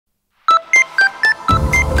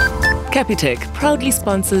Capitec proudly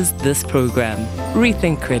sponsors this program.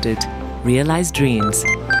 Rethink Credit. Realize dreams.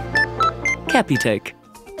 Capitec.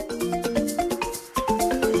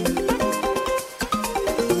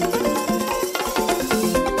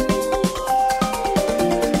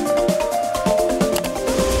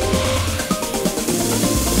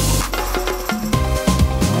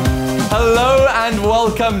 Hello and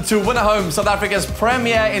welcome to Winner Home, South Africa's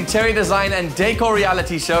premier interior design and decor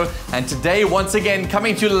reality show. And today, once again,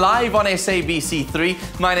 coming to you live on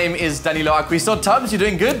SABC3. My name is Danilo. Tubbs, you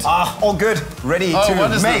doing good? All good. Ready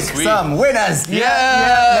to make some winners. Yes.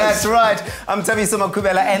 Yeah, that's right. I'm Tabiso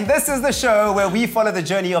Makubela, and this is the show where we follow the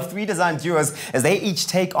journey of three design duos as they each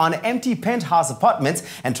take on empty penthouse apartments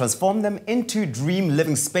and transform them into dream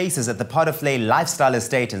living spaces at the Potterflay Lifestyle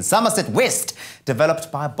Estate in Somerset West, developed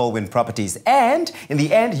by Baldwin Properties. And in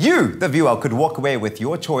the end, you, the viewer, could walk away with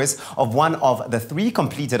your choice of one of the 3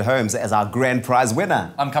 completed homes as our grand prize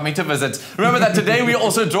winner. I'm coming to visit. Remember that today we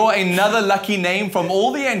also draw another lucky name from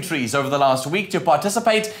all the entries over the last week to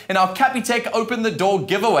participate in our Capitec Open the Door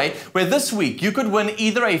giveaway, where this week you could win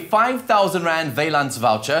either a 5,000 Rand Valance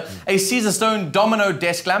voucher, a Caesarstone domino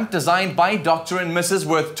desk lamp designed by Dr. and Mrs.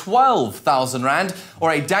 worth 12,000 Rand,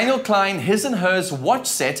 or a Daniel Klein His and Hers watch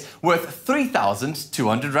set worth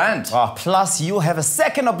 3,200 Rand. Plus, you'll have a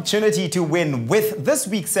second opportunity to win with this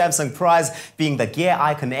week's Samsung prize being the Gear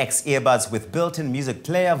Icon X earbuds with built-in music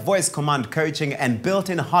player, voice command coaching, and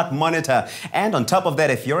built-in heart monitor. And on top of that,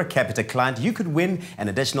 if you're a Capitec client, you could win an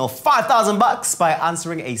additional 5,000 bucks by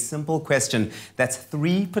answering a simple question. That's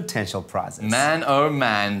 3 potential prizes. Man, oh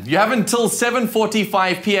man. You have until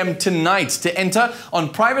 7:45 p.m. tonight to enter on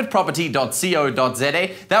privateproperty.co.za.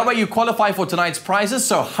 That way you qualify for tonight's prizes,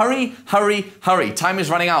 so hurry, hurry, hurry. Time is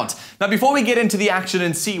running out. Now, before we get into the action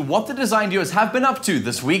and see what the design duos have been up to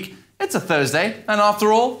this week, it's a Thursday, and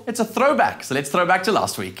after all, it's a throwback. So let's throw back to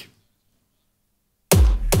last week.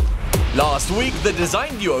 Last week, the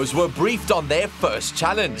design duos were briefed on their first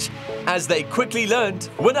challenge. As they quickly learned,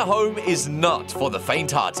 Winner Home is not for the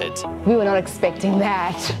faint-hearted. We were not expecting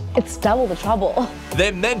that. It's double the trouble.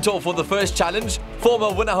 Their mentor for the first challenge,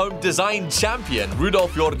 former Winner Home design champion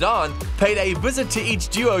Rudolf Jordan, paid a visit to each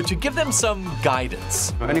duo to give them some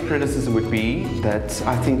guidance. My only criticism would be that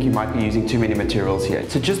I think you might be using too many materials here.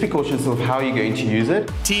 So just be cautious of how you're going to use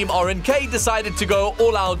it. Team R&K decided to go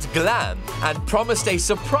all-out glam and promised a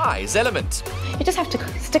surprise element. You just have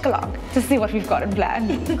to stick along to see what we've got in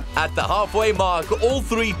plan. At the halfway mark, all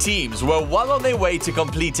 3 teams were well on their way to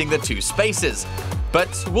completing the 2 spaces.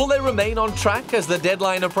 But will they remain on track as the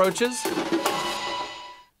deadline approaches?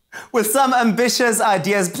 With some ambitious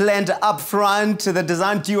ideas planned up front, the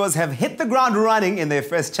design duos have hit the ground running in their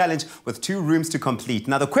first challenge with 2 rooms to complete.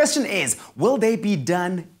 Now the question is, will they be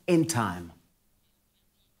done in time?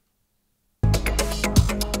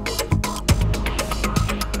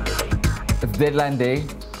 It's deadline day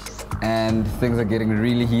and things are getting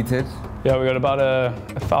really heated. Yeah, we got about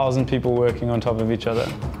 1,000 people working on top of each other,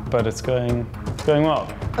 but it's going well.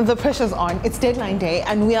 The pressure's on. It's deadline day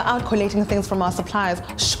and we are out collating things from our suppliers,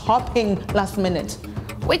 shopping last minute.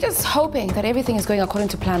 We're just hoping that everything is going according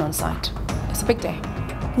to plan on site. It's a big day.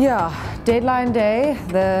 Yeah, deadline day.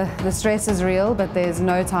 The stress is real, but there's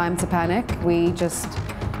no time to panic. We just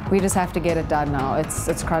have to get it done now.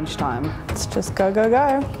 It's crunch time. It's just go, go,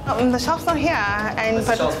 go. The shelf's not here, and What's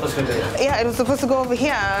the shelf supposed to do? Yeah, it was supposed to go over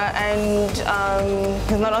here, and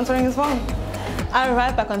he's not answering his phone. I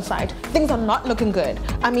arrived back on site. Things are not looking good.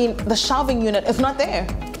 I mean, the shelving unit is not there.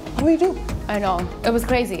 What do we do? I know. It was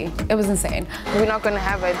crazy. It was insane. We're not going to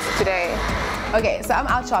have it today. Okay, so I'm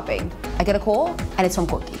out shopping. I get a call, and it's from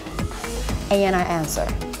Koki. And I answer.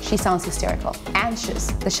 She sounds hysterical, anxious.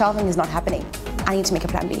 The shelving is not happening. I need to make a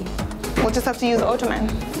plan B. We'll just have to use Ottoman.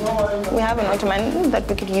 We have an Ottoman that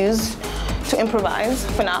we could use to improvise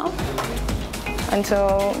for now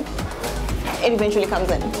until it eventually comes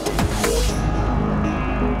in.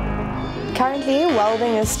 Currently,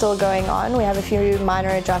 welding is still going on. We have a few minor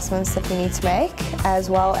adjustments that we need to make, as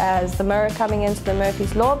well as the mirror coming into the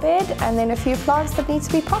Murphy's Law bed, and then a few plants that need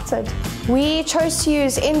to be potted. We chose to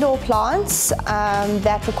use indoor plants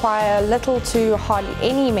that require little to hardly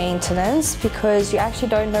any maintenance, because you actually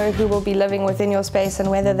don't know who will be living within your space and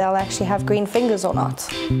whether they'll actually have green fingers or not.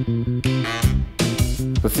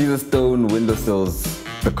 The Caesarstone windowsills,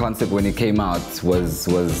 the concept when it came out was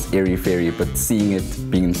airy-fairy, but seeing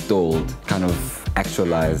it being installed kind of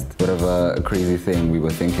actualized whatever crazy thing we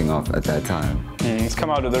were thinking of at that time. It's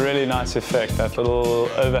come out with a really nice effect. That little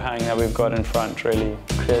overhang that we've got in front really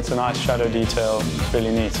creates a nice shadow detail. It's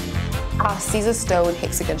really neat. Our Caesarstone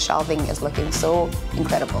hexagon shelving is looking so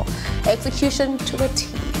incredible. Execution to a T.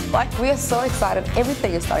 Like, we are so excited.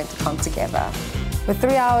 Everything is starting to come together. With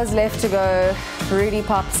 3 hours left to go, Rudy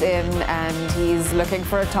pops in and he's looking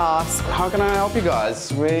for a task. How can I help you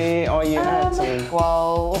guys? Where are you at?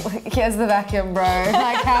 Well, here's the vacuum, bro.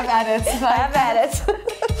 Like, have at it. Have at it.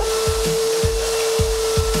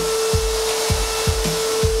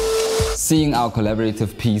 Seeing our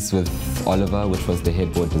collaborative piece with Oliver, which was the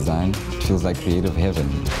headboard design, feels like creative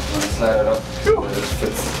heaven. Slide it up.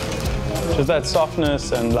 Just that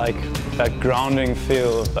softness and like that grounding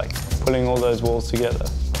feel of like pulling all those walls together.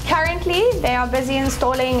 Currently, they are busy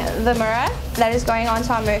installing the mirror that is going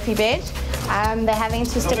onto our Murphy bed. They're having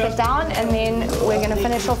to step it down, and then we're going to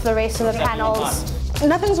finish off the rest of the panels.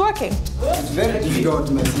 Nothing's working. It's very difficult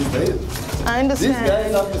to make this day. I understand. These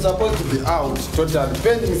guys are supposed to be out totally.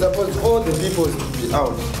 Painting is supposed all the people to be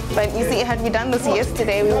out. But you see, had we done this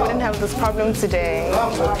yesterday, we wouldn't have this problem today.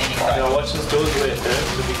 Watch this doors way, so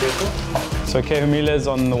be careful. So Kehumile's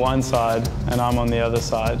on the one side and I'm on the other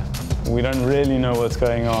side. We don't really know what's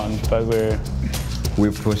going on, but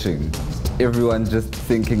we're pushing. Everyone just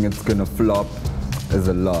thinking it's gonna flop is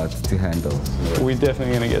a lot to handle. We're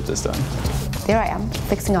definitely gonna get this done. There I am,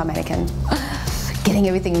 fixing our mannequin. Getting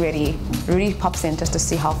everything ready. Rudy pops in just to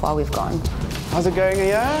see how far we've gone. How's it going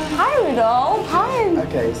here? Hi, Rudolph. Hi.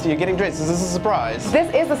 Okay, so you're getting dressed. Is this a surprise?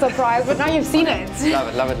 This is a surprise, but now you've seen it. Love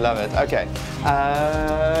it, love it, love it. Okay.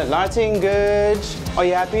 Lighting good. Are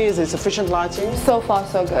you happy? Is there sufficient lighting? So far,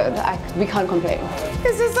 so good. We can't complain.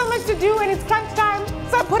 There's just so much to do and it's crunch time,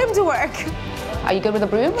 so I put him to work. Are you good with the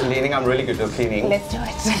broom? Cleaning, I'm really good with cleaning. Let's do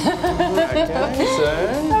it. Okay, so,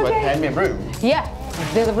 what, hand me a broom? Yeah,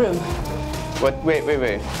 there's a broom. What, wait.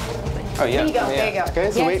 Oh, yeah. There you go, there you go.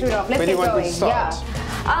 Okay, so yes, wait, Rudolph, let's where do you get want me going. to start?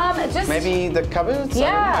 Yeah. Just maybe the cupboards?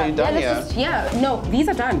 Yeah. Are you done here? No, these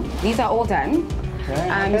are done. These are all done.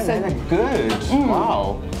 Okay, so they're good.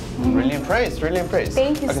 Wow. Really impressed, really impressed.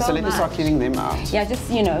 Thank you so Okay, so let me start much. cleaning them out. Yeah, just,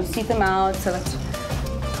 seat them out so that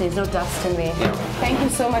there's no dust in there. Yeah. Thank you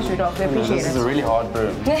so much, Rudolph. We appreciate This it. is a really hard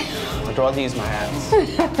broom. I'd rather use my hands.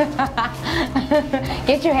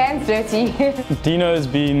 Get your hands dirty. Dino's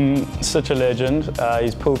been such a legend.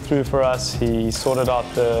 He's pulled through for us. He sorted out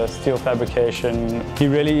the steel fabrication. He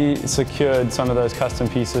really secured some of those custom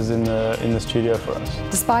pieces in the studio for us.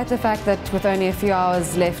 Despite the fact that with only a few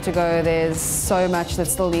hours left to go, there's so much that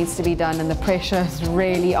still needs to be done and the pressure is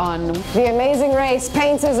really on. The Amazing Race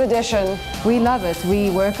Painters Edition. We love it. We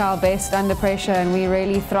work our best under pressure and we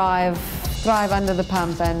really thrive under the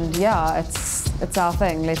pump, and yeah, it's our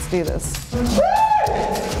thing. Let's do this.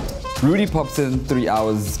 Rudy pops in 3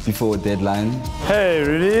 hours before deadline. Hey,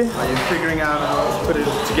 Rudy. Are you figuring out how to put it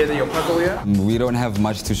together your puzzle here? We don't have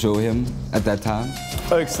much to show him at that time.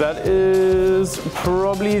 Folks, that is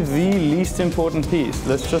probably the least important piece.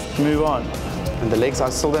 Let's just move on. And the legs, I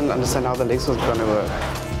still don't understand how the legs was going to work.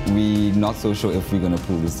 We're not so sure if we're going to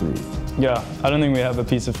pull this through. Yeah, I don't think we have a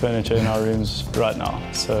piece of furniture in our rooms right now,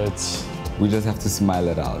 so it's... We just have to smile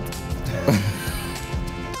it out.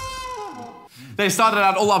 They started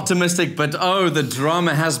out all optimistic, but oh, the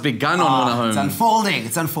drama has begun on Winner Home. It's unfolding,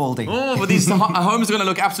 it's unfolding. Oh, but these homes are going to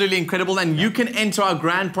look absolutely incredible, and you can enter our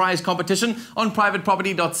grand prize competition on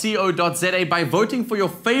privateproperty.co.za by voting for your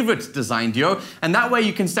favorite design duo, and that way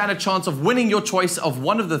you can stand a chance of winning your choice of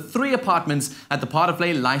one of the 3 apartments at the Part of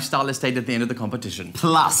Play Lifestyle Estate at the end of the competition.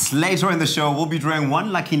 Plus, later in the show, we'll be drawing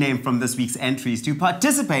one lucky name from this week's entries to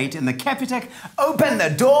participate in the Capitec Open the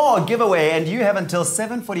Door giveaway, and you have until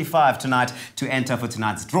 7:45 tonight to enter for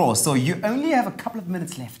tonight's draw, so you only have a couple of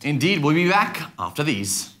minutes left. Indeed, we'll be back after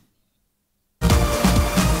these.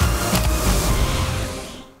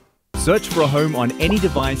 Search for a home on any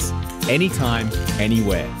device, anytime,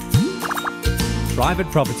 anywhere. Private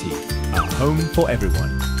Property, a home for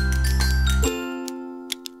everyone.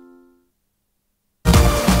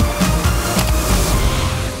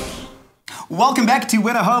 Welcome back to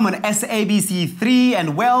Winner Home on SABC3,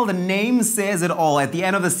 and well, the name says it all. At the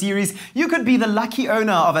end of the series, you could be the lucky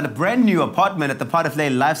owner of a brand new apartment at the Part of Play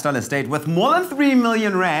Lifestyle Estate with more than 3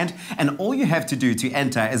 million rand, and all you have to do to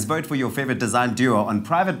enter is vote for your favorite design duo on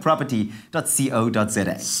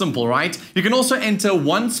privateproperty.co.za. Simple, right? You can also enter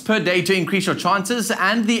once per day to increase your chances,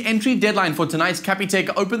 and the entry deadline for tonight's Capitec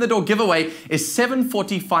Open the Door giveaway is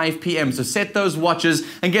 7:45 p.m. So set those watches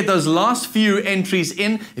and get those last few entries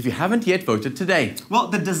in if you haven't yet voted today. Well,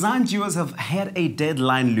 the design duos have had a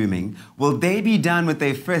deadline looming. Will they be done with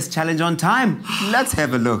their first challenge on time? Let's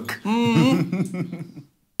have a look.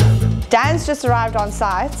 Dan's just arrived on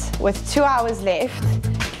site with 2 hours left.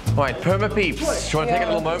 All right, Perma Peeps, do you want to take a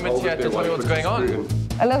little moment here to tell me what's going on?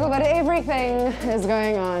 A little bit of everything is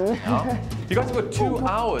going on. You guys have got 2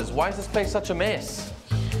 hours. Why is this place such a mess?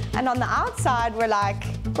 And on the outside, we're like,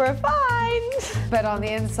 we're fine. But on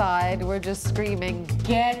the inside, we're just screaming,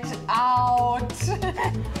 get out.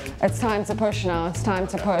 It's time to push now. It's time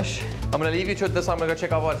to push. I'm going to leave you to it this time. I'm going to go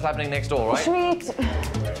check out what's happening next door, right? Sweet.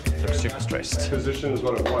 Looks super stressed. Position is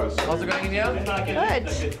what it was. How's it going in here? Good.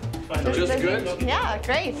 Just good? Yeah,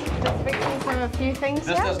 great. Just fixing a few things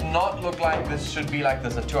This does not look like this should be like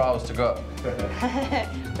this at 2 hours to go.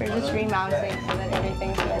 We're just remounting so that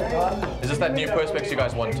everything's better. Is this that new Perspex you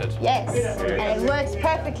guys wanted? Yes, and it works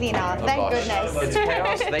perfectly now. Oh, Thank gosh. goodness. It's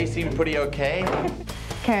chaos. They seem pretty okay.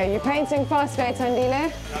 Okay, you're painting fast, right, Danilo?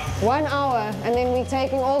 1 hour, and then we're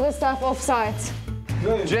taking all this stuff off site.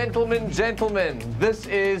 Gentlemen, this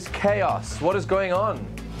is chaos. What is going on?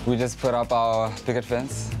 We just put up our picket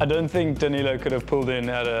fence. I don't think Danilo could have pulled in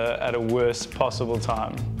at a worse possible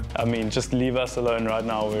time. I mean, just leave us alone right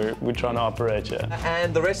now. We're trying to operate here.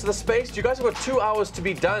 And the rest of the space, you guys have got 2 hours to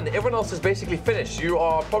be done. Everyone else is basically finished. You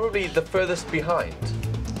are probably the furthest behind.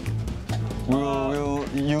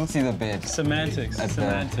 You'll see the bed. Semantics.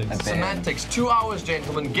 Semantics. 2 hours,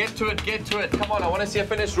 gentlemen. Get to it, get to it. Come on, I want to see a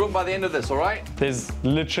finished room by the end of this, all right? There's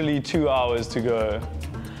literally 2 hours to go.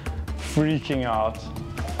 Freaking out.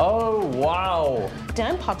 Oh, wow.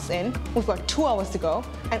 Dan pops in, we've got 2 hours to go,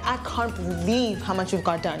 and I can't believe how much we've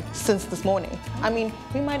got done since this morning. I mean,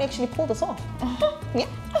 we might actually pull this off. Yeah.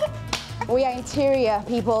 We are interior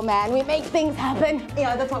people, man. We make things happen.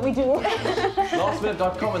 Yeah, that's what we do.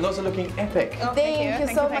 Lastminute.com, and those are looking epic. Oh, thank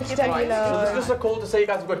you so much, Danilo. So this is just a call to say you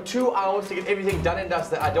guys have got 2 hours to get everything done and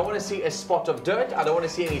dusted. I don't want to see a spot of dirt. I don't want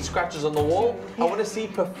to see any scratches on the wall. I want to see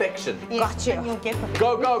perfection. Got you. You'll get perfection.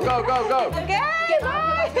 Go, go, go, go, go. Okay,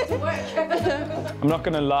 I'm not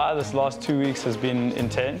going to lie, this last 2 weeks has been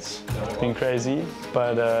intense. It's been crazy.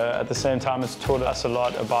 But at the same time, it's taught us a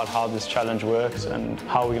lot about how this challenge works and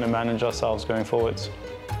how we're going to manage ourselves going forwards.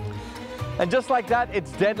 And just like that,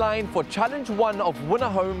 it's deadline for Challenge 1 of Winner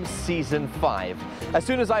Homes Season 5. As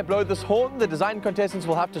soon as I blow this horn, the design contestants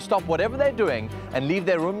will have to stop whatever they're doing and leave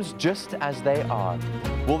their rooms just as they are.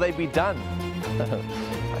 Will they be done?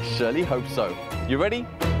 I surely hope so. You ready?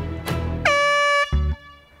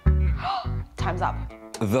 Time's up.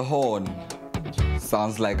 The horn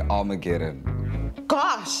sounds like Armageddon.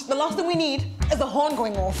 Gosh, the last thing we need is the horn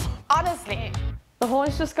going off. Honestly, the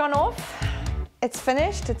horn's just gone off. It's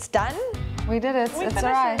finished, it's done. We did it. It's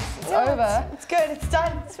all right. It's over. It's good, it's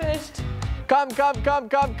done, it's finished. Come, come, come,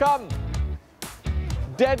 come, come.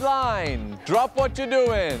 Deadline. Drop what you're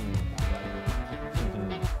doing.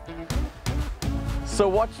 So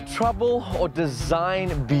what trouble or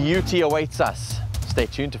design beauty awaits us? Stay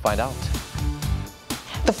tuned to find out.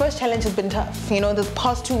 The first challenge has been tough. You know, the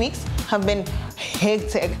past 2 weeks have been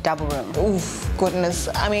hectic. Double room. Oof, goodness.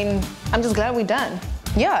 I mean, I'm just glad we're done.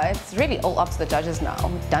 Yeah, it's really all up to the judges now.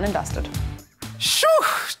 Done and dusted. Shoo!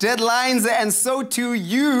 Deadlines, and so too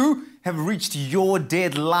you have reached your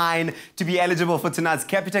deadline to be eligible for tonight's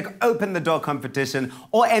Capitec Open the Door competition.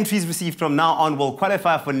 All entries received from now on will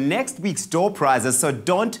qualify for next week's door prizes, so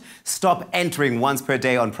don't stop entering once per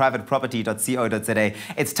day on privateproperty.co.za.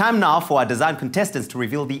 It's time now for our design contestants to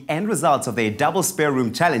reveal the end results of their double spare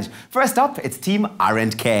room challenge. First up, it's Team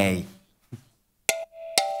R&K.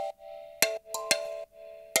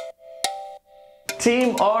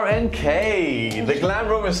 Team R&K, the glam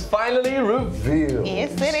room is finally revealed.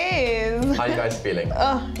 Yes, it is. How are you guys feeling?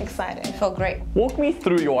 Oh, excited. I feel great. Walk me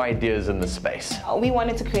through your ideas in the space. We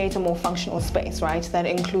wanted to create a more functional space, right? That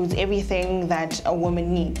includes everything that a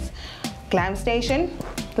woman needs. Glam station,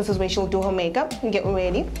 this is where she'll do her makeup and get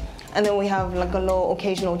ready. And then we have like a little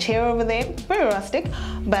occasional chair over there, very rustic,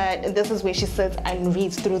 but this is where she sits and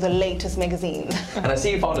reads through the latest magazines. And I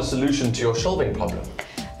see you found a solution to your shelving problem.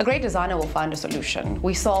 A great designer will find a solution.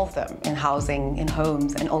 We solve them in housing, in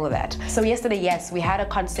homes, and all of that. So yesterday, yes, we had a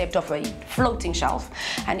concept of a floating shelf,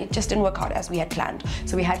 and it just didn't work out as we had planned.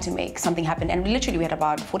 So we had to make something happen, and literally we had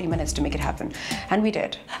about 40 minutes to make it happen, and we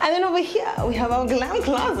did. And then over here, we have our glam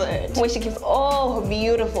closet, where she keeps all her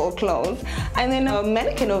beautiful clothes. And then a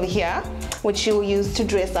mannequin over here, which she'll use to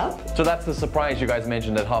dress up. So that's the surprise you guys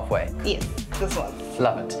mentioned at halfway? Yes, this one.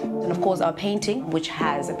 Love it. And of course our painting, which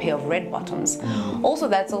has a pair of red bottoms. Also,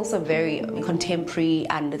 that's also very contemporary,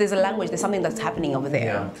 and there's a language, there's something that's happening over there.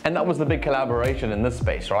 Yeah. And that was the big collaboration in this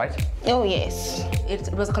space, right? Oh, yes. It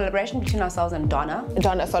was a collaboration between ourselves and Donna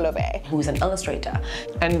Solove, who's an illustrator.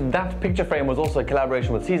 And that picture frame was also a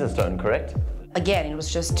collaboration with Caesar Stone, correct? Again, it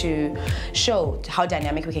was just to show how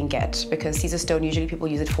dynamic we can get, because Caesar Stone, usually people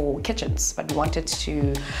use it for kitchens, but we wanted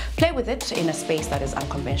to play with it in a space that is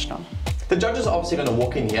unconventional. The judges are obviously going to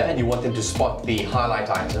walk in here and you want them to spot the highlight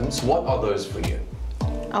items. What are those for you?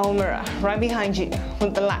 our mirror right behind you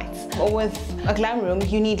with the lights. With a glam room,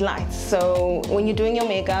 you need lights. So when you're doing your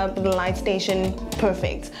makeup, the light station,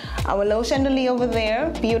 perfect. Our low chandelier over there,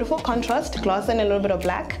 beautiful contrast, gloss and a little bit of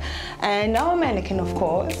black. And our mannequin, of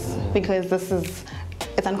course, because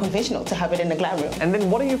it's unconventional to have it in a glam room. And then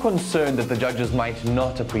what are you concerned that the judges might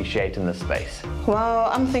not appreciate in this space? Well,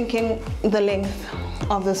 I'm thinking the length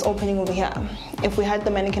of this opening over here. If we had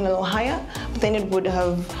the mannequin a little higher, then it would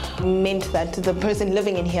have meant that the person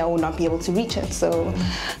living in here would not be able to reach it. So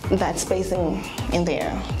that spacing in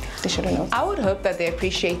there, they should have known. I would hope that they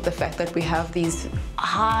appreciate the fact that we have these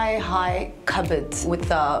high cupboards with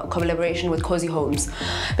collaboration with Cozy Homes.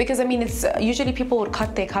 Because I mean, it's usually people would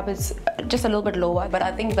cut their cupboards just a little bit lower, but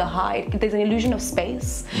I think there's an illusion of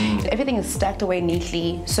space. Everything is stacked away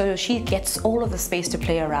neatly, so she gets all of the space to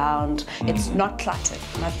play around. It's not cluttered,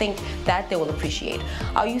 and I think that they will appreciate.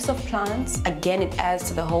 Our use of plants, again, it adds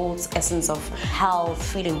to the whole essence of health,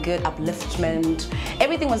 feeling good, upliftment.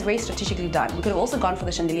 Everything was very strategically done. We could have also gone for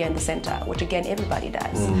the chandelier in the center, which again, everybody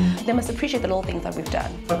does. They must appreciate the little things that we've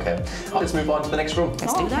done. Okay, let's move on to the next room.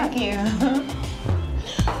 Let's do that. Thank you.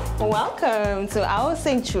 Welcome to our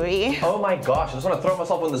sanctuary. Oh my gosh, I just want to throw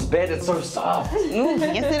myself on this bed. It's so soft. Yes,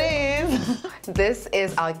 it is. This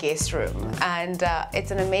is our guest room, and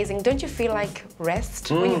it's an amazing, don't you feel like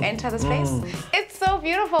rest when you enter the space? It's so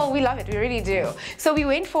beautiful. We love it. We really do. So we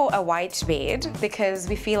went for a white bed because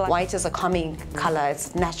we feel like white is a calming color.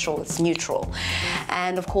 It's natural. It's neutral.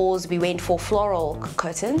 And of course, we went for floral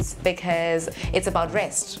curtains because it's about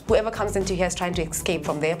rest. Whoever comes into here is trying to escape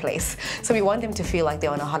from their place. So we want them to feel like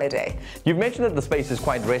they're on a holiday. You've mentioned that the space is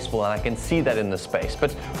quite restful, and I can see that in the space.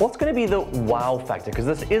 But what's going to be the wow factor? Because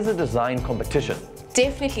this is a design competition.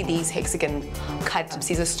 Definitely these hexagon cut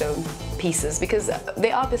Caesar stone pieces because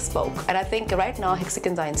they are bespoke, and I think right now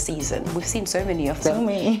hexagons are in season. We've seen so many of them. So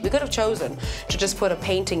many. We could have chosen to just put a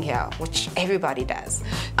painting here, which everybody does.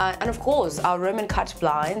 And of course, our Roman cut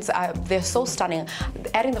blinds, they're so stunning.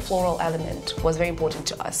 Adding the floral element was very important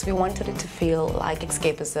to us. We wanted it to feel like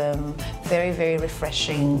escapism, very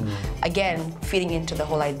refreshing. Again, feeding into the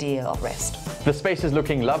whole idea of rest. The space is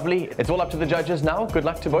looking lovely. It's all up to the judges now. Good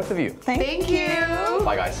luck to both of you. Thank you.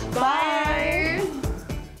 Bye, guys. Bye.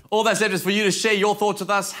 All that's left is for you to share your thoughts with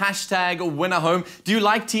us. #WinnerHome. Do you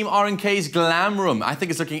like Team R&K's Glam Room? I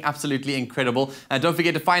think it's looking absolutely incredible. And don't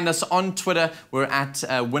forget to find us on Twitter. We're at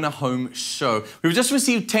WinnerHome Show. We've just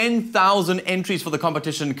received 10,000 entries for the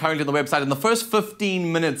competition currently on the website in the first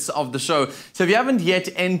 15 minutes of the show. So if you haven't yet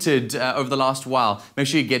entered over the last while, make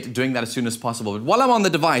sure you get doing that as soon as possible. But while I'm on the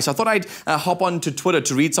device, I thought I'd hop on to Twitter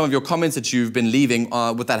to read some of your comments that you've been leaving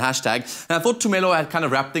with that hashtag. And I thought Tumelo had kind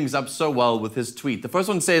of wrapped things up so well with his tweet. The first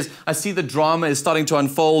one says, I see the drama is starting to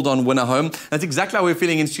unfold on Winner Home. That's exactly how we're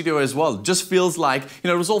feeling in studio as well. Just feels like, you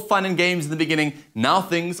know, it was all fun and games in the beginning. Now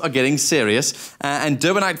things are getting serious. And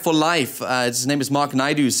Durbanite for Life, his name is Mark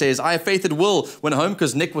Naidu, says, I have faith it will Winner Home,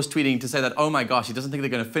 because Nick was tweeting to say that, oh my gosh, he doesn't think they're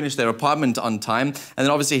going to finish their apartment on time. And then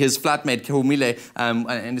obviously his flatmate, Kehumile,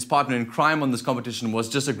 and his partner in crime on this competition was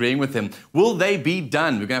just agreeing with him. Will they be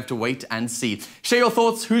done? We're going to have to wait and see. Share your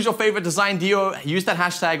thoughts. Who's your favorite design duo? Use that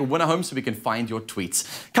hashtag Winner Home so we can find your tweets.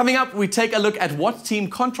 Coming up, we take a look at what Team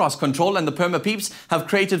Contrast Control and the Perma Peeps have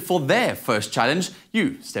created for their first challenge.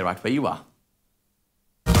 You stay right where you are.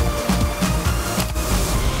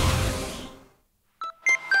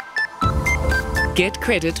 Get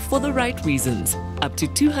credit for the right reasons. Up to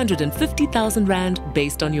 250,000 Rand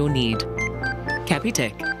based on your need.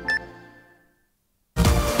 Capitec.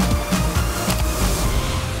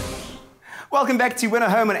 Welcome back to Winner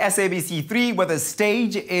Home on SABC3, where the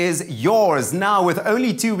stage is yours. Now, with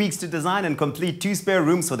only 2 weeks to design and complete 2 spare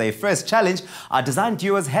rooms for their first challenge, our design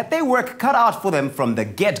duos had their work cut out for them from the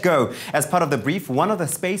get-go. As part of the brief, one of the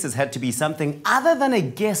spaces had to be something other than a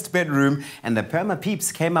guest bedroom, and the Perma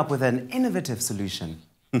Peeps came up with an innovative solution.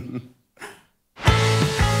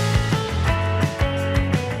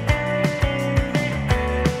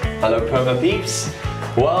 Hello, Perma Peeps.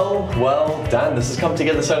 Well done. This has come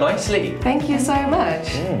together so nicely. Thank you so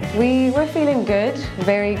much. We were feeling good,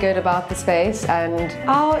 very good about the space, and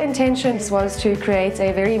our intentions was to create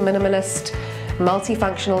a very minimalist,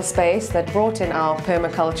 multifunctional space that brought in our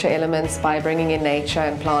permaculture elements by bringing in nature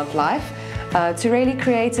and plant life to really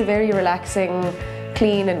create a very relaxing,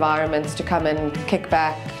 clean environment to come and kick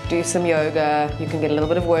back, do some yoga, you can get a little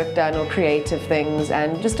bit of work done or creative things,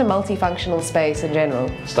 and just a multifunctional space in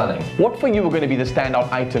general. Stunning. What for you are going to be the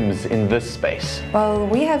standout items in this space? Well,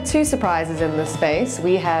 we have 2 surprises in this space.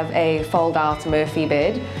 We have a fold-out Murphy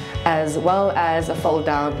bed, as well as a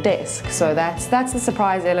fold-down desk. So that's the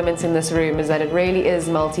surprise element in this room, is that it really is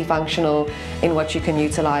multifunctional in what you can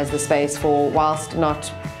utilize the space for whilst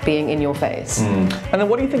not being in your face. And then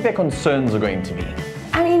what do you think their concerns are going to be?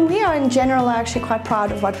 I mean, we are in general actually quite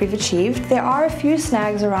proud of what we've achieved. There are a few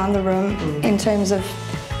snags around the room in terms of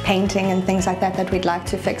painting and things like that that we'd like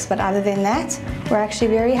to fix, but other than that, we're actually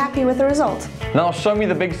very happy with the result. Now show me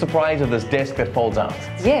the big surprise of this desk that folds out.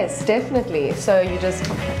 Yes, definitely. So you just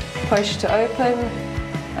push to open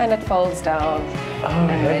and it folds down. Oh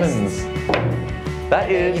heavens.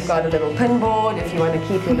 That is... You've got a little pin board if you want to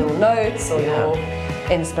keep your little notes or your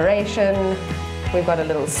inspiration. We've got a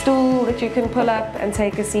little stool that you can pull up and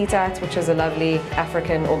take a seat at, which is a lovely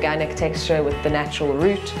African organic texture with the natural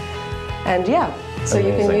root. And yeah, so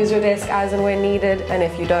you can use your desk as and when needed, and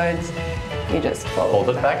if you don't, you just fold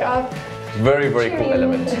it back up. Very, very cool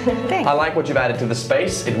element. I like what you've added to the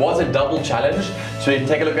space. It was a double challenge. So you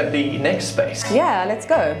take a look at the next space. Yeah, let's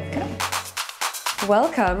go.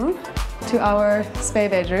 Welcome to our spare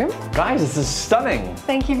bedroom. Guys, this is stunning.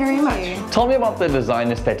 Thank you very much. Tell me about the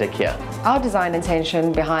design aesthetic here. Our design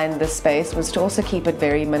intention behind this space was to also keep it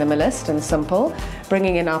very minimalist and simple,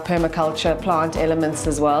 bringing in our permaculture plant elements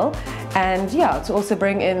as well. And yeah, to also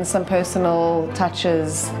bring in some personal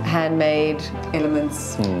touches, handmade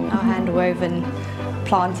elements. Our hand-woven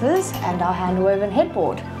planters and our hand-woven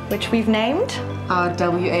headboard, which we've named our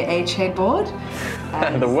WAH headboard.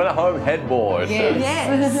 The Winner Home headboard.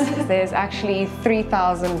 Yes. There's actually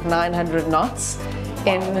 3,900 knots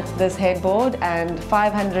in this headboard and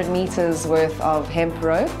 500 meters worth of hemp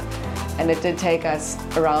rope. And it did take us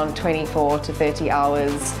around 24 to 30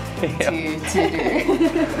 hours to do.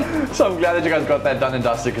 So I'm glad that you guys got that done and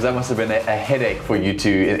dusted, because that must have been a headache for you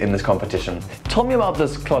two in this competition. Tell me about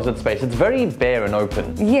this closet space. It's very bare and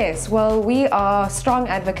open. Yes, well, we are strong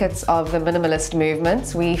advocates of the minimalist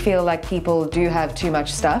movement. We feel like people do have too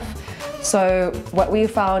much stuff. So what we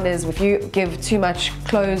found is if you give too much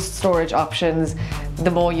closed storage options,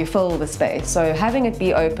 the more you fill the space. So having it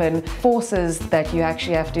be open forces that you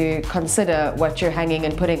actually have to consider what you're hanging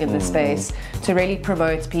and putting in the space to really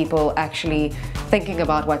promote people actually thinking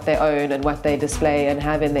about what they own and what they display and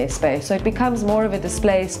have in their space. So it becomes more of a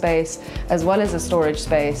display space as well as a storage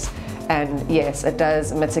space. And yes, it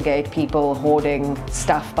does mitigate people hoarding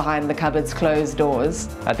stuff behind the cupboard's closed doors.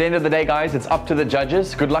 At the end of the day, guys, it's up to the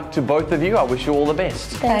judges. Good luck to both of you. I wish you all the best.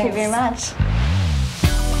 Thank you very much.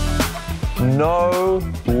 No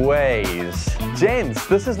ways. Gents,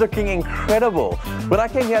 this is looking incredible. When I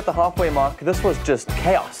came here at the halfway mark, this was just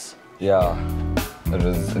chaos. Yeah, it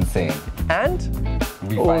was insane. And?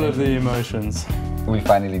 All of the emotions. We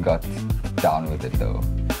finally got down with it though.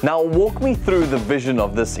 Now walk me through the vision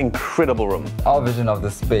of this incredible room. Our vision of the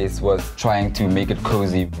space was trying to make it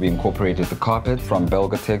cozy. We incorporated the carpet from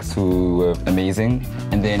Belgatex, who were amazing.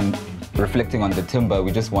 And then reflecting on the timber,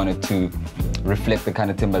 we just wanted to reflect the kind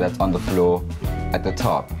of timber that's on the floor at the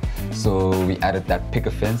top. So we added that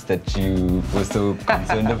picket fence that you were so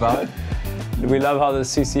concerned about. We love how the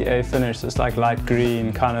CCA finish, this like light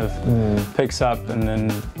green kind of picks up, and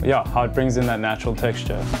then yeah, how it brings in that natural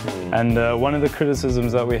texture. And one of the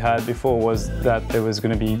criticisms that we had before was that there was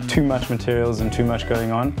going to be too much materials and too much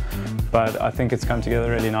going on, but I think it's come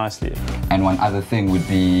together really nicely. And one other thing would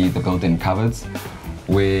be the built-in cupboards,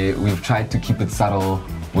 where we've tried to keep it subtle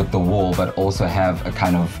with the wall, but also have a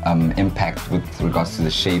kind of impact with regards to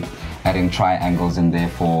the shape, adding triangles in there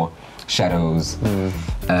for shadows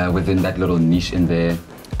within that little niche in there.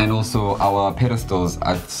 And also our pedestals,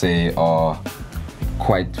 I'd say, are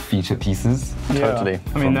quite feature pieces. Yeah. Totally.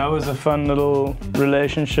 I mean, that was a fun little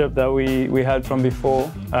relationship that we had from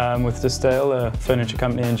before with Distale, a furniture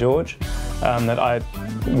company in George that I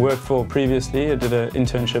worked for previously. I did an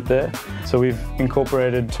internship there. So we've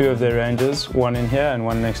incorporated two of their ranges, one in here and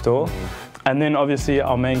one next door. And then obviously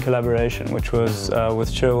our main collaboration, which was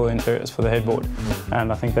with Cherwell Interiors for the headboard.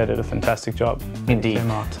 And I think they did a fantastic job. Indeed.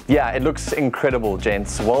 Yeah, it looks incredible,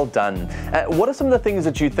 gents. Well done. What are some of the things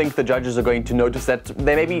that you think the judges are going to notice that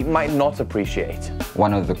they maybe might not appreciate?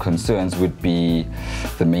 One of the concerns would be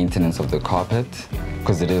the maintenance of the carpet,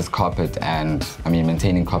 because it is carpet, and I mean,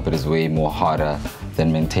 maintaining carpet is way more harder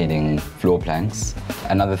than maintaining floor planks.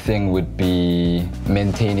 Another thing would be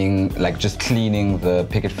maintaining, like just cleaning the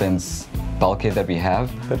picket fence bulkhead that we have.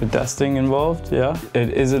 Bit of dusting involved, yeah. It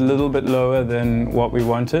is a little bit lower than what we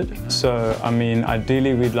wanted. So, I mean,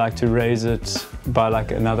 ideally we'd like to raise it by like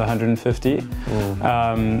another 150.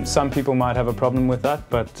 Some people might have a problem with that,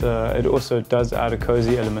 but it also does add a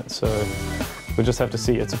cozy element. So we'll just have to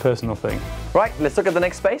see. It's a personal thing. Right, let's look at the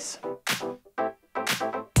next space.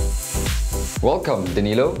 Welcome,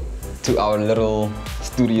 Danilo, to our little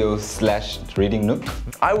studio slash reading nook.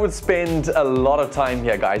 I would spend a lot of time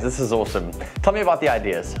here, guys. This is awesome. Tell me about the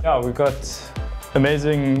ideas. Yeah, we've got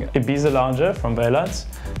amazing Ibiza lounger from Valance.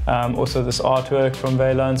 Also this artwork from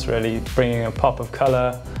Valance, really bringing a pop of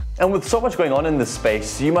color. And with so much going on in this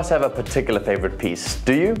space, you must have a particular favorite piece,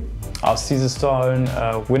 do you? Our Caesar Stone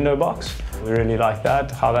window box. We really like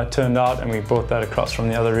that, how that turned out, and we brought that across from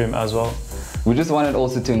the other room as well. We just wanted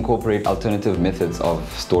also to incorporate alternative methods of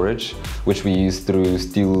storage, which we use through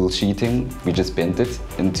steel sheeting. We just bent it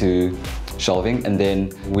into shelving, and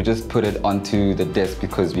then we just put it onto the desk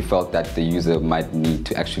because we felt that the user might need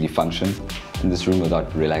to actually function in this room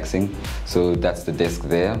without relaxing. So that's the desk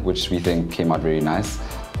there, which we think came out very nice.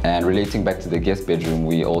 And relating back to the guest bedroom,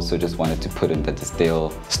 we also just wanted to put in the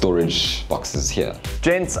stale storage boxes here.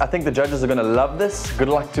 Gents, I think the judges are going to love this. Good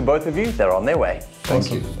luck to both of you. They're on their way.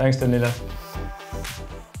 Thank you. Thanks, Danilo.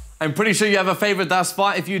 I'm pretty sure you have a favorite thus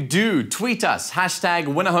far. If you do, tweet us,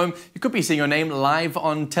 #WinnerHome. You could be seeing your name live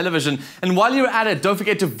on television. And while you're at it, don't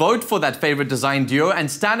forget to vote for that favorite design duo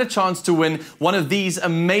and stand a chance to win one of these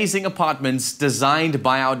amazing apartments designed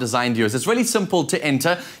by our design duos. It's really simple to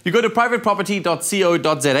enter. You go to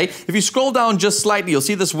privateproperty.co.za. If you scroll down just slightly, you'll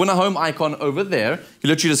see this WinnerHome icon over there. You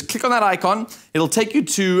literally just click on that icon. It'll take you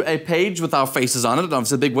to a page with our faces on it. And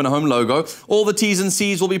obviously the big WinnerHome logo. All the T's and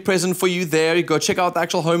C's will be present for you there. You go check out the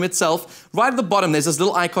actual home itself. Right at the bottom, there's this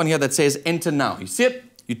little icon here that says Enter Now. You see it?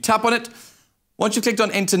 You tap on it. Once you've clicked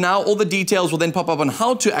on Enter Now, all the details will then pop up on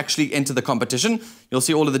how to actually enter the competition. You'll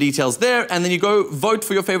see all of the details there, and then you go vote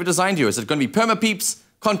for your favorite design duo. Is it going to be Perma Peeps,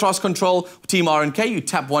 Contrast Control, Team R&K? You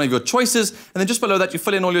tap one of your choices, and then just below that, you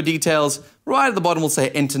fill in all your details. Right at the bottom will say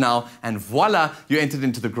Enter Now, and voila, you entered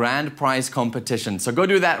into the grand prize competition. So go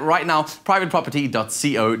do that right now,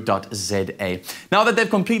 privateproperty.co.za. Now that they've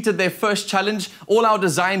completed their first challenge, all our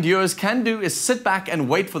design duos can do is sit back and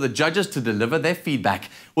wait for the judges to deliver their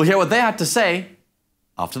feedback. We'll hear what they had to say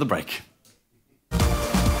after the break.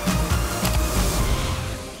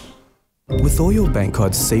 With all your bank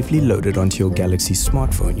cards safely loaded onto your Galaxy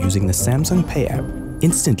smartphone using the Samsung Pay app,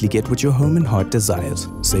 instantly get what your home and heart desires,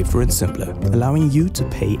 safer and simpler, allowing you to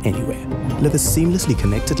pay anywhere. Live a seamlessly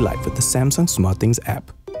connected life with the Samsung SmartThings app.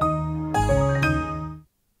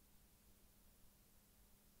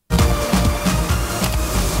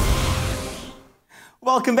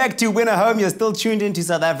 Welcome back to Winner Home. You're still tuned into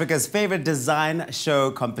South Africa's favorite design show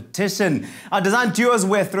competition. Our design duos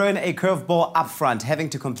were thrown a curveball up front, having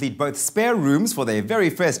to complete both spare rooms for their very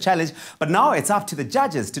first challenge. But now it's up to the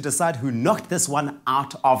judges to decide who knocked this one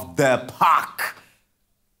out of the park.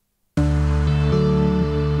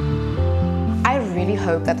 I really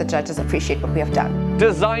hope that the judges appreciate what we have done.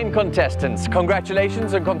 Design contestants,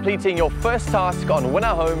 congratulations on completing your first task on Winner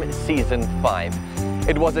Home Season 5.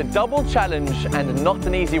 It was a double challenge and not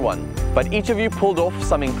an easy one, but each of you pulled off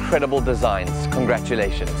some incredible designs.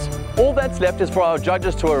 Congratulations. All that's left is for our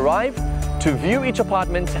judges to arrive, to view each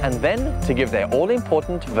apartment, and then to give their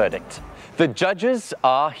all-important verdict. The judges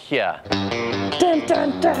are here. Dun,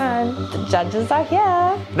 dun, dun. The judges are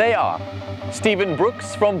here. They are Stephen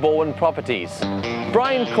Brooks from Bowen Properties,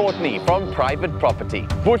 Brian Courtney from Private Property,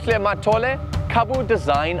 Butle Matole, Kabu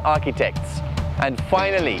Design Architects, and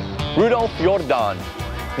finally, Rudolf Jordan,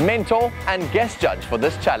 mentor and guest judge for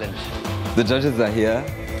this challenge. The judges are here,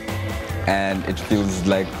 and it feels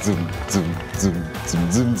like zoom, zoom, zoom,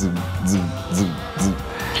 zoom, zoom, zoom, zoom, zoom, zoom.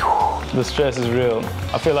 The stress is real.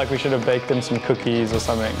 I feel like we should have baked in some cookies or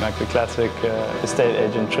something, like the classic estate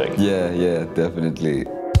agent trick. Yeah, definitely.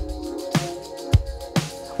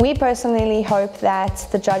 We personally hope that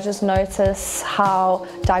the judges notice how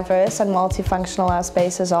diverse and multifunctional our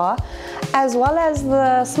spaces are, as well as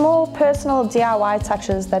the small personal DIY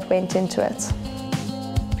touches that went into it.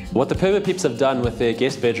 What the Perma Peeps have done with their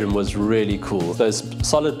guest bedroom was really cool. Those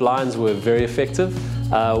solid blinds were very effective.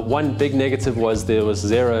 One big negative was there was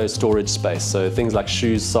zero storage space, so things like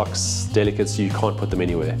shoes, socks, delicates, you can't put them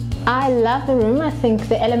anywhere. I love the room. I think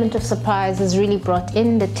the element of surprise is really brought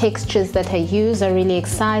in. The textures that I use are really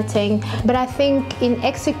exciting, but I think in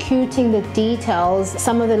executing the details,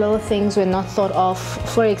 some of the little things were not thought of.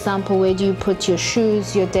 For example, where do you put your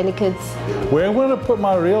shoes, your delicates? Where am I going to put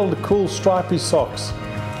my real cool stripy socks?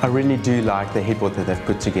 I really do like the headboard that they've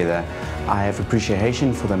put together. I have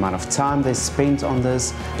appreciation for the amount of time they spent on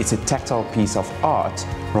this. It's a tactile piece of art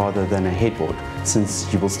rather than a headboard,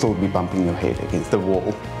 since you will still be bumping your head against the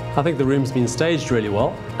wall. I think the room's been staged really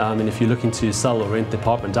well, and if you're looking to sell or rent the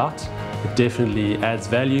apartment out, it definitely adds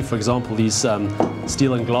value. For example, these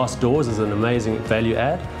steel and glass doors is an amazing value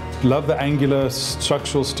add. Love the angular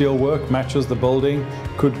structural steel work, matches the building,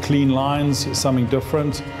 good clean lines, something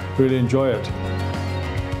different. Really enjoy it.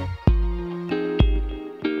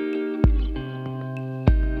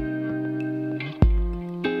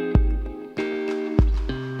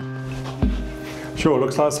 Sure,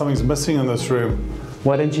 looks like something's missing in this room.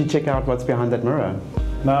 Why don't you check out what's behind that mirror?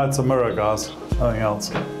 No, it's a mirror, guys. Nothing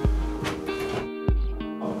else.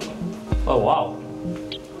 Oh, wow.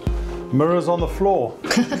 Mirrors on the floor.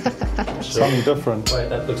 Something different. Wait,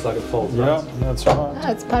 that looks like it folds. Yeah, that's right.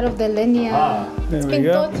 Oh, it's part of the linear. There It's we been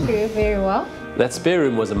go. thought through very well. That spare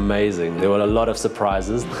room was amazing. There were a lot of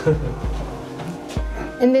surprises.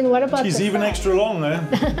 And then what about She's the even side? extra long there.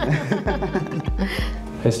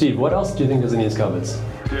 Hey Steve, what else do you think is in these cupboards?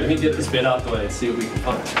 Let me get this bed out the way and see what we can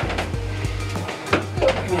find.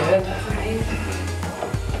 Give me a hand.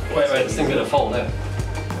 Wait, this thing's gonna fold, eh?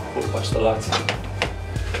 Oh, watch the lights.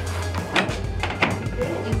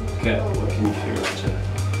 Okay, what can you figure out here?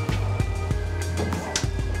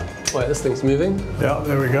 Wait, this thing's moving? Yeah,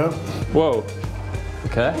 there we go. Whoa.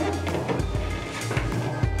 Okay.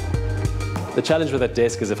 The challenge with that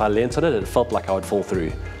desk is if I leant on it, it felt like I would fall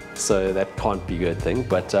through. So that can't be a good thing,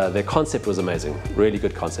 but their concept was amazing. Really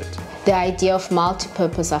good concept. The idea of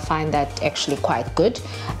multi-purpose, I find that actually quite good.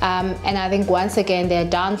 And I think once again, their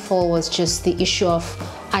downfall was just the issue of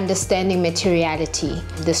understanding materiality,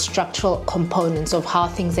 the structural components of how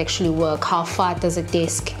things actually work. How far does a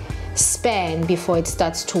desk span before it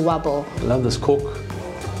starts to wobble? I love this cork.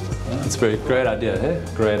 It's a very great idea, eh?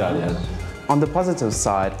 Great idea. On the positive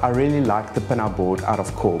side, I really like the pin-up board out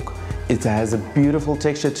of cork. It has a beautiful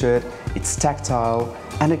texture to it, it's tactile,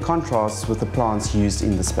 and it contrasts with the plants used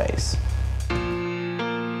in the space.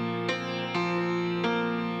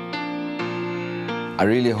 I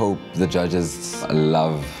really hope the judges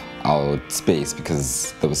love our space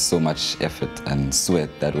because there was so much effort and sweat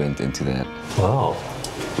that went into that. Wow.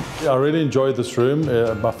 Yeah, I really enjoyed this room.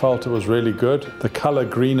 I felt it was really good. The color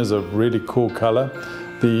green is a really cool color.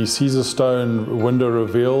 The Caesar stone window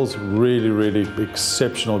reveals, really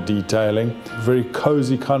exceptional detailing. Very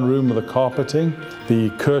cozy kind of room with the carpeting.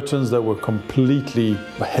 The curtains that were completely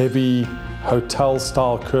heavy,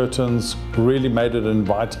 hotel-style curtains really made it an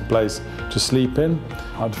inviting place to sleep in.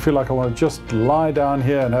 I'd feel like I want to just lie down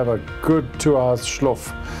here and have a good 2 hours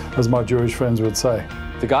schluff, as my Jewish friends would say.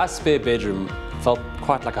 The guy's spare bedroom felt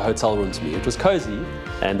quite like a hotel room to me. It was cozy,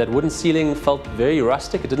 and that wooden ceiling felt very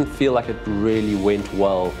rustic. It didn't feel like it really went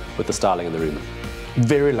well with the styling in the room.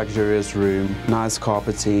 Very luxurious room, nice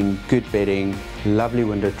carpeting, good bedding, lovely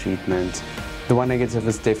window treatment. The one negative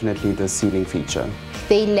is definitely the ceiling feature.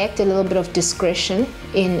 They lacked a little bit of discretion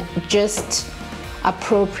in just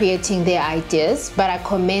appropriating their ideas, but I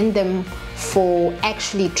commend them for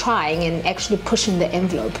actually trying and actually pushing the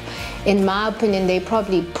envelope. In my opinion, they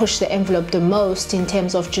probably pushed the envelope the most in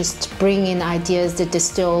terms of just bringing ideas that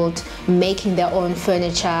distilled, making their own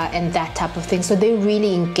furniture and that type of thing. So they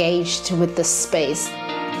really engaged with the space.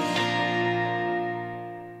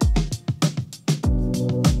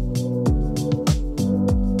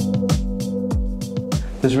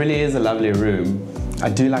 This really is a lovely room. I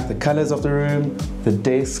do like the colors of the room, the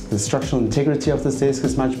desk, the structural integrity of this desk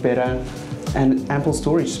is much better, and ample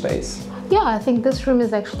storage space. Yeah, I think this room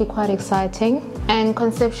is actually quite exciting. And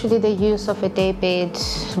conceptually, the use of a day bed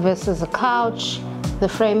versus a couch, the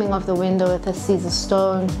framing of the window with a Caesar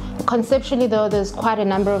stone. Conceptually, though, there's quite a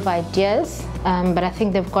number of ideas, but I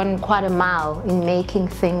think they've gone quite a mile in making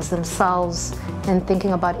things themselves and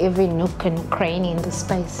thinking about every nook and cranny in the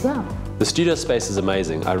space, yeah. The studio space is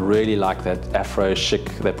amazing. I really like that Afro chic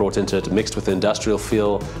they brought into it, mixed with the industrial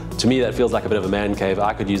feel. To me, that feels like a bit of a man cave.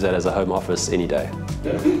 I could use that as a home office any day.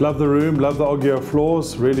 Love the room, love the Ogio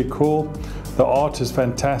floors, really cool. The art is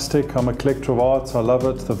fantastic. I'm a collector of arts, I love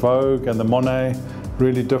it. The Vogue and the Monet,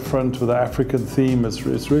 really different with the African theme. It's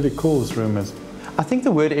really cool, this room is. I think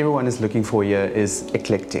the word everyone is looking for here is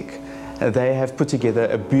eclectic. They have put together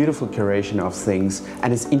a beautiful curation of things,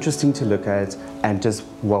 and it's interesting to look at and just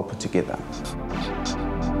well put together.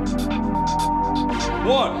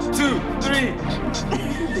 1, 2, 3.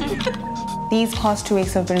 These past 2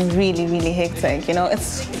 weeks have been really hectic. You know,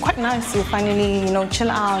 it's quite nice to finally, you know,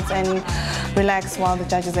 chill out and relax while the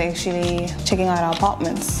judges are actually checking out our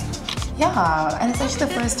apartments. Yeah, and it's actually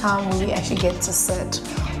the first time when we actually get to sit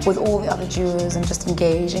with all the other jurors and just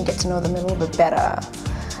engage and get to know them a little bit better.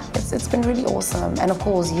 It's been really awesome, and of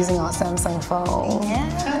course using our Samsung phone.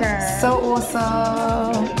 Yeah. So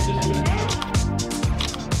awesome.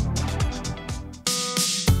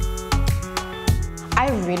 I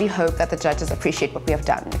really hope that the judges appreciate what we have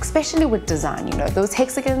done, especially with design. You know, those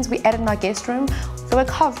hexagons we added in our guest room, they were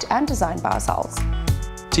carved and designed by ourselves.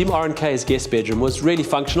 Team R&K's guest bedroom was really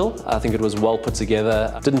functional. I think it was well put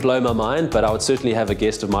together. It didn't blow my mind, but I would certainly have a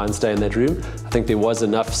guest of mine stay in that room. I think there was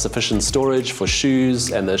enough sufficient storage for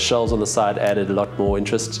shoes, and the shelves on the side added a lot more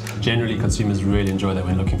interest. Generally, consumers really enjoy that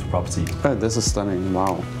when looking for property. Oh, this is stunning,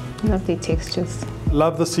 wow. Lovely textures.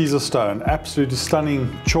 Love the Caesar stone. Absolutely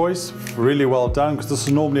stunning choice. Really well done, because this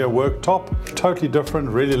is normally a worktop. Totally different.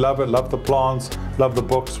 Really love it. Love the plants. Love the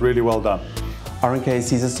books. Really well done. R&K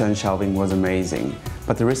Caesar stone shelving was amazing,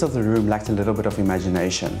 but the rest of the room lacked a little bit of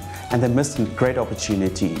imagination, and they missed a great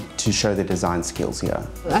opportunity to show their design skills here.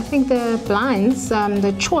 I think the blinds,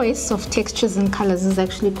 the choice of textures and colors is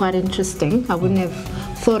actually quite interesting. I wouldn't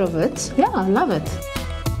have thought of it. Yeah, I love it.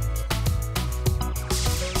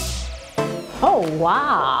 Oh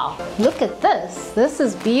wow, look at this. This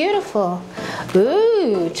is beautiful.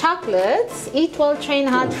 Ooh, chocolates. Eat well, train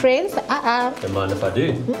hard, friends. Don't mind if I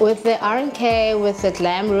do. With the R&K, with the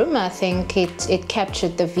glam room, I think it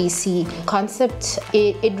captured the VC concept.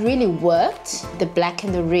 It really worked. The black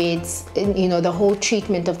and the reds, you know, the whole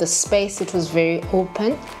treatment of the space, it was very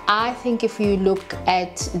open. I think if you look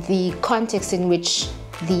at the context in which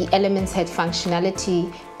the elements had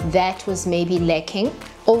functionality, that was maybe lacking.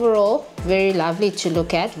 Overall, very lovely to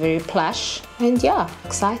look at, very plush, and yeah,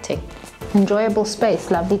 exciting. Enjoyable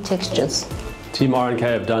space, lovely textures. Team R&K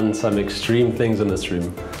have done some extreme things in this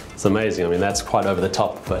room. It's amazing. I mean, that's quite over the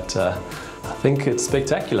top, but I think it's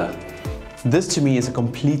spectacular. This to me is a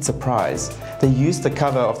complete surprise. They used the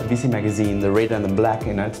cover of the VC magazine, the red and the black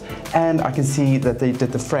in it, and I can see that they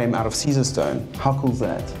did the frame out of Caesar stone. How cool is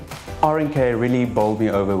that? R&K really bowled me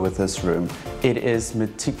over with this room. It is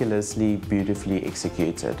meticulously, beautifully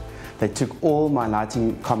executed. They took all my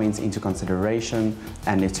lighting comments into consideration,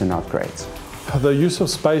 and it turned out great. The use of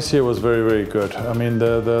space here was very, very good. I mean,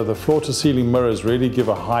 the floor-to-ceiling mirrors really give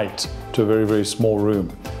a height to a very, very small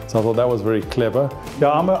room. So I thought that was very clever.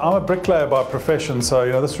 Yeah, I'm a bricklayer by profession, so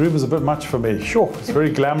you know, this room is a bit much for me. Sure, it's very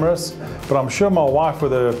glamorous, but I'm sure my wife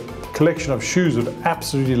with a collection of shoes would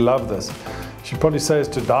absolutely love this. She'd probably say it's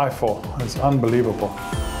to die for. It's unbelievable.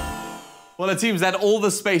 Well, it seems that all the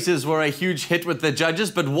spaces were a huge hit with the judges,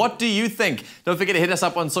 but what do you think? Don't forget to hit us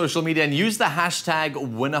up on social media and use the hashtag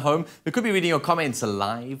WinnerHome. We could be reading your comments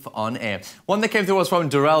live on air. One that came through was from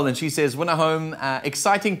Darrell, and she says, WinnerHome,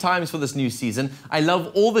 exciting times for this new season. I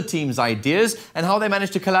love all the team's ideas and how they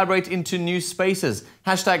managed to collaborate into new spaces.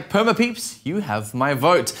 Hashtag PermaPeeps, you have my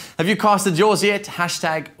vote. Have you casted yours yet?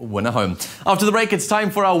 Hashtag WinnerHome. After the break, it's time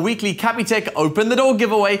for our weekly Capitec Open the Door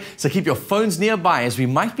giveaway, so keep your phones nearby as we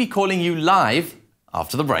might be calling you live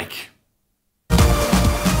after the break.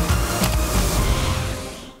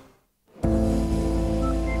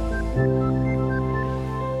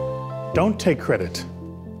 Don't take credit.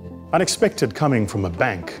 Unexpected coming from a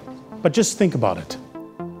bank. But just think about it.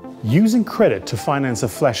 Using credit to finance a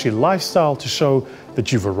flashy lifestyle to show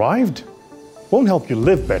that you've arrived won't help you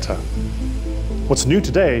live better. What's new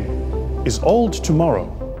today is old tomorrow,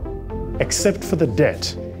 except for the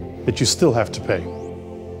debt that you still have to pay.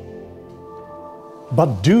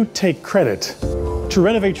 But do take credit to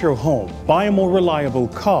renovate your home, buy a more reliable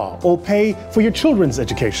car, or pay for your children's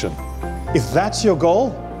education. If that's your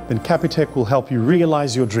goal, then Capitec will help you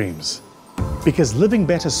realize your dreams. Because living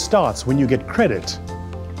better starts when you get credit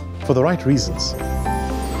for the right reasons.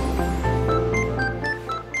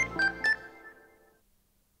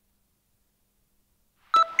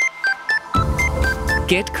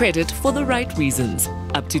 Get credit for the right reasons.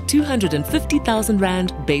 Up to 250,000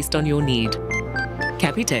 Rand based on your need.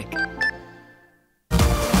 Capitec.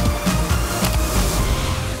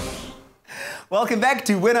 Welcome back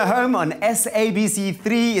to WinnerHome on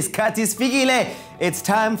SABC3. Iskati Sfikile. It's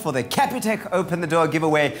time for the Capitec Open the Door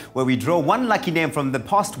giveaway, where we draw one lucky name from the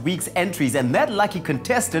past week's entries, and that lucky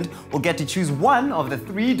contestant will get to choose one of the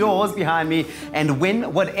 3 doors behind me and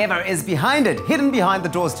win whatever is behind it. Hidden behind the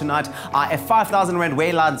doors tonight are a 5,000 Rand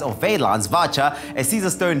Vaylines voucher, a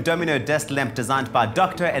Caesar stone domino desk lamp designed by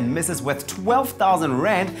Dr. and Mrs. worth 12,000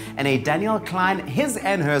 Rand, and a Daniel Klein his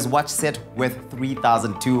and hers watch set worth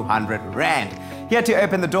 3,200 Rand. Here to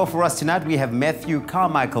open the door for us tonight, we have Matthew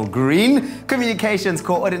Carmichael Green, Communications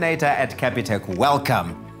Coordinator at Capitec.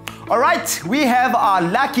 Welcome. All right, we have our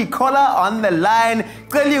lucky caller on the line,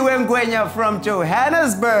 Celiwe Ngwenya from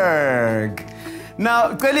Johannesburg.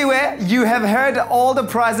 Now, Celiwe, you have heard all the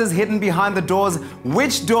prizes hidden behind the doors.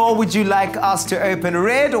 Which door would you like us to open,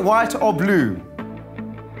 red, white, or blue?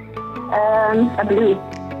 A blue.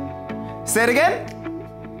 Say it again?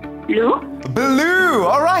 Blue. Blue.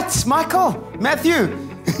 All right, Michael, Matthew,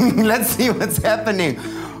 let's see what's happening.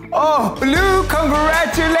 Oh, blue,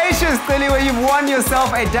 congratulations, Celiwe. You've won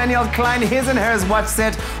yourself a Daniel Klein his and hers watch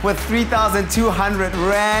set with 3,200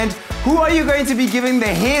 Rand. Who are you going to be giving the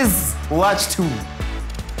his watch to?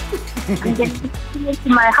 I'm getting to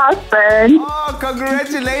my husband. Oh,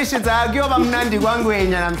 congratulations.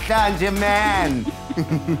 Man.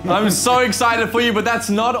 I'm so excited for you, but that's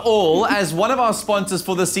not all. As one of our sponsors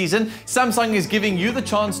for this season, Samsung is giving you the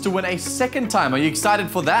chance to win a second time. Are you excited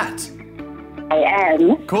for that? I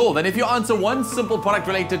am. Cool. Then if you answer one simple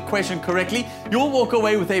product-related question correctly, you'll walk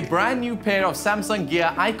away with a brand new pair of Samsung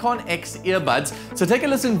Gear Icon X earbuds. So take a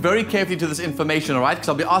listen very carefully to this information, all right? Because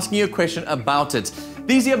I'll be asking you a question about it.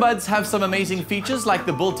 These earbuds have some amazing features like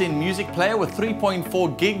the built-in music player with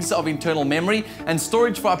 3.4 gigs of internal memory and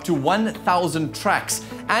storage for up to 1,000 tracks.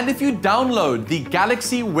 And if you download the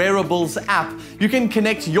Galaxy Wearables app, you can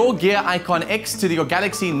connect your Gear Icon X to your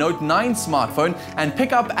Galaxy Note 9 smartphone and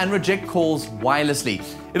pick up and reject calls wirelessly.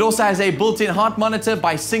 It also has a built-in heart monitor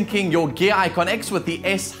by syncing your Gear Icon X with the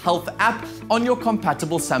S Health app on your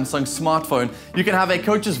compatible Samsung smartphone. You can have a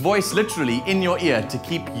coach's voice literally in your ear to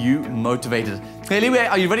keep you motivated. Anyway,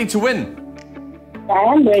 are you ready to win? I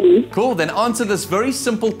am ready. Cool, then answer this very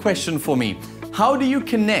simple question for me. How do you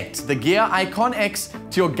connect the Gear Icon X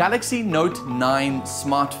to your Galaxy Note 9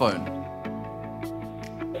 smartphone?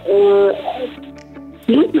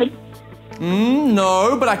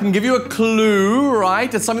 No, but I can give you a clue,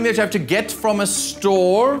 right? It's something that you have to get from a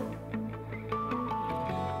store.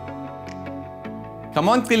 Come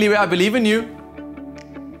on, Tiliwe, I believe in you.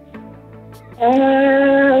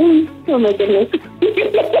 Oh my goodness. Do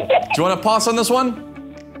you want to pass on this one?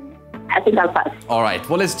 I think I'll pass. All right.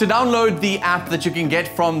 Well, it's to download the app that you can get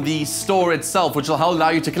from the store itself, which will allow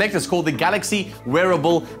you to collect. It's called the Galaxy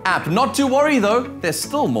Wearable app. Not to worry, though. There's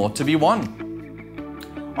still more to be won.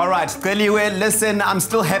 All right, Tiliwe, listen, I'm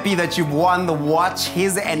still happy that you've won the watch.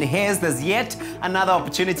 His and his. There's yet another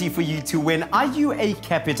opportunity for you to win. Are you a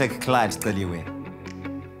Capitec client, Tiliwe?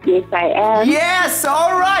 Yes, I am. Yes,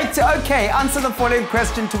 all right. Okay, answer the following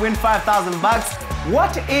question to win 5,000 bucks.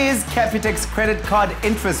 What is Capitec's credit card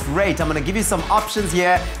interest rate? I'm going to give you some options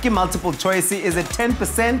here. Give multiple choices. Is it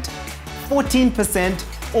 10%, 14%,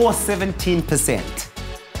 or 17%?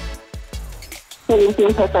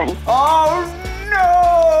 17%. Oh,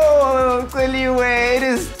 no! Tiliwe, it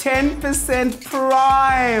is 10%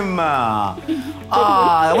 prime.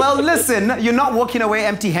 Well, listen, you're not walking away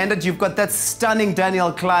empty-handed. You've got that stunning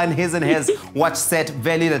Daniel Klein his and his watch set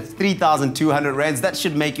valued at 3,200 rands. That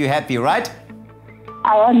should make you happy, right?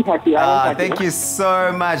 I am happy. Thank you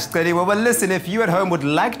so much, Danilo. Well, listen, if you at home would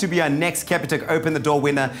like to be our next Capitec Open the Door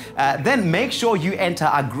winner, then make sure you enter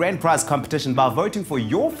our grand prize competition by voting for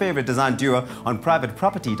your favorite design duo on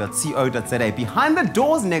privateproperty.co.za. Behind the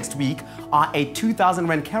doors next week are a 2,000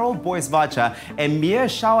 Rand Carol Boyce voucher, a mere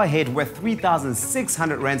shower head worth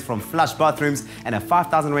 3,600 Rands from Flush Bathrooms, and a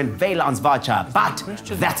 5,000 Rand Veilance voucher. But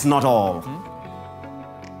that's not all.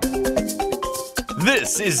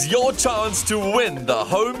 This is your chance to win the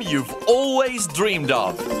home you've always dreamed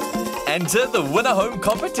of. Enter the Win a Home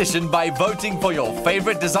competition by voting for your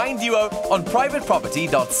favorite design duo on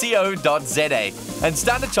privateproperty.co.za and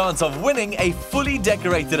stand a chance of winning a fully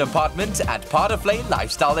decorated apartment at Paardersvlei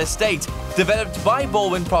Lifestyle Estate, developed by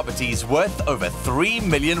Baldwin Properties, worth over 3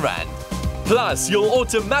 million rand. Plus, you'll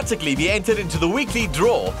automatically be entered into the weekly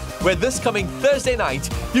draw, where this coming Thursday night,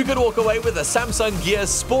 you could walk away with a Samsung Gear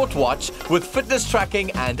Sport Watch with fitness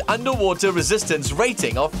tracking and underwater resistance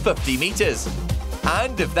rating of 50 meters.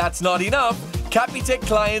 And if that's not enough, Capitec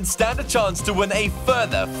clients stand a chance to win a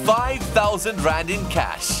further 5,000 Rand in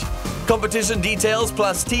cash. Competition details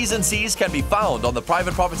plus T's and C's can be found on the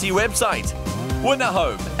Private Property website. Win a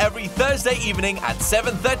Home every Thursday evening at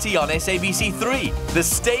 7:30 on SABC3. The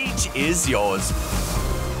stage is yours.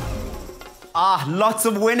 Lots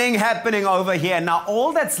of winning happening over here. Now,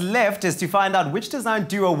 all that's left is to find out which design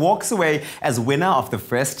duo walks away as winner of the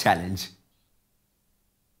first challenge.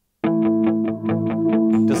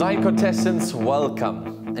 Design contestants,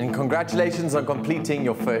 welcome. And congratulations on completing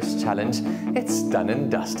your first challenge. It's done and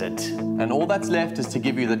dusted. And all that's left is to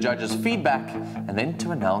give you the judges' feedback and then to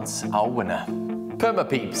announce our winner. Perma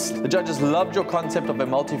Peeps, the judges loved your concept of a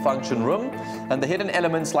multifunction room, and the hidden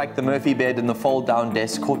elements like the Murphy bed and the fold-down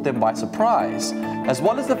desk caught them by surprise, as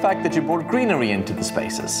well as the fact that you brought greenery into the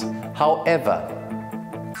spaces. However,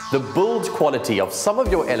 the build quality of some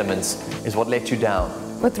of your elements is what let you down.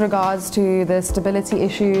 With regards to the stability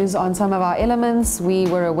issues on some of our elements, we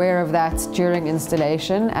were aware of that during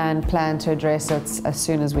installation and plan to address it as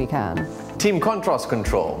soon as we can. Team Contrast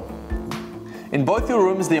Control. In both your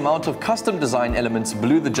rooms, the amount of custom design elements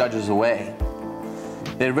blew the judges away.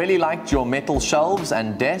 They really liked your metal shelves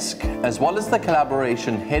and desk, as well as the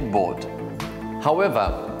collaboration headboard.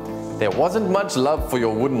 However, there wasn't much love for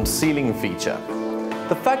your wooden ceiling feature.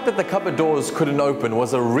 The fact that the cupboard doors couldn't open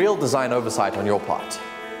was a real design oversight on your part.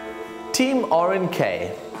 Team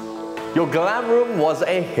R&K, your glam room was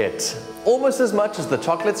a hit, almost as much as the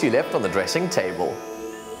chocolates you left on the dressing table.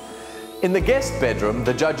 In the guest bedroom,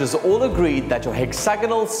 the judges all agreed that your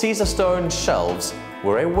hexagonal Caesar stone shelves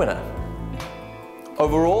were a winner.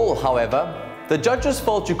 Overall, however, the judges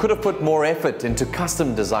felt you could have put more effort into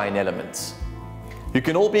custom design elements. You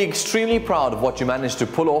can all be extremely proud of what you managed to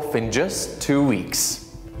pull off in just 2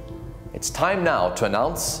 weeks. It's time now to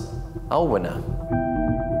announce our winner.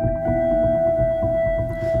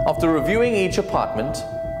 After reviewing each apartment,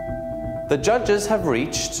 the judges have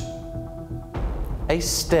reached a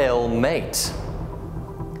stalemate.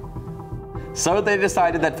 So they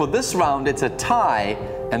decided that for this round it's a tie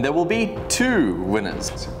and there will be 2 winners.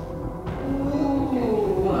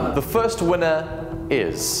 The first winner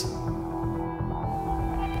is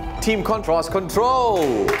Team Contrast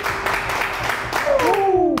Control.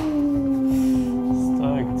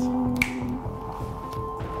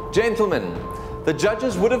 Gentlemen, the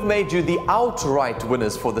judges would have made you the outright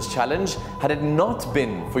winners for this challenge had it not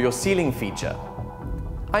been for your ceiling feature.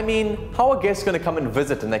 I mean, how are guests going to come and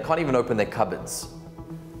visit and they can't even open their cupboards?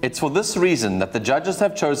 It's for this reason that the judges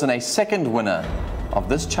have chosen a second winner of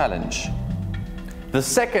this challenge. The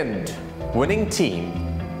second winning team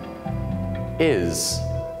is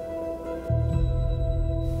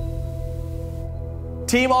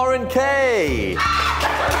Team R&K.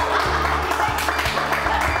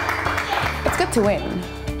 It's good to win,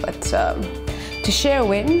 but to share a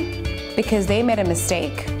win because they made a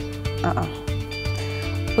mistake,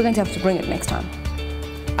 we're going to have to bring it next time.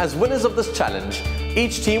 As winners of this challenge,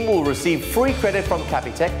 each team will receive free credit from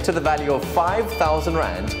Capitec to the value of 5,000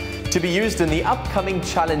 Rand to be used in the upcoming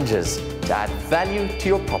challenges to add value to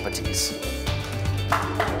your properties.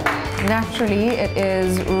 Naturally, it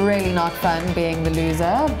is really not fun being the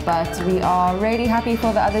loser, but we are really happy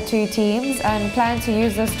for the other 2 teams and plan to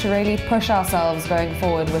use this to really push ourselves going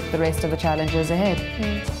forward with the rest of the challenges ahead.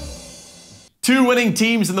 2 winning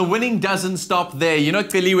teams, and the winning doesn't stop there. You know,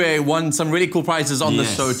 Teliwe won some really cool prizes on the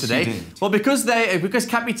show today. Well, because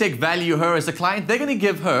Capitec value her as a client, they're going to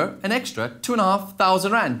give her an extra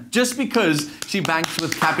 2,500 Rand just because she banks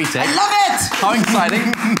with Capitec. I love it! How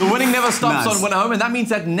exciting! The winning never stops on Winner Home, and that means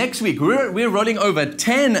that next week we're rolling over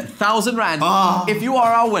 10,000 Rand if you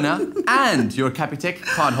are our winner and you're a Capitec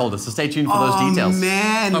card holder. So stay tuned for those details. Oh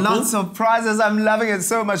man, lots of prizes. I'm loving it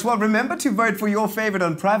so much. Well, remember to vote for your favorite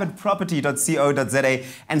on privateproperty.co.za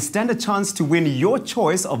and stand a chance to win your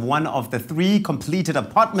choice of one of the 3 completed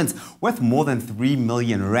apartments worth more than 3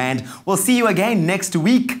 million Rand. We'll see you again next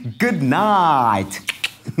week. Good night.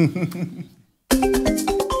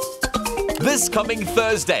 This coming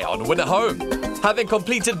Thursday on Winner Home. Having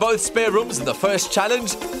completed both spare rooms in the first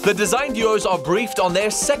challenge, the design duos are briefed on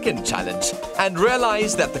their second challenge and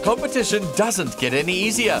realize that the competition doesn't get any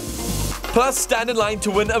easier. Plus, stand in line to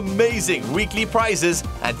win amazing weekly prizes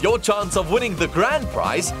and your chance of winning the grand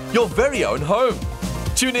prize, your very own home.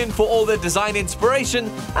 Tune in for all the design inspiration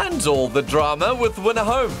and all the drama with Winner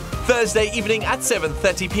Home. Thursday evening at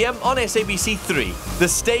 7:30 p.m. on SABC3. The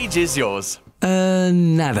stage is yours.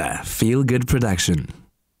 Another feel-good production.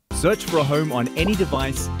 Search for a home on any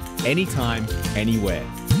device, anytime, anywhere.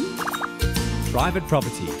 Private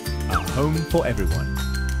Property, a home for everyone.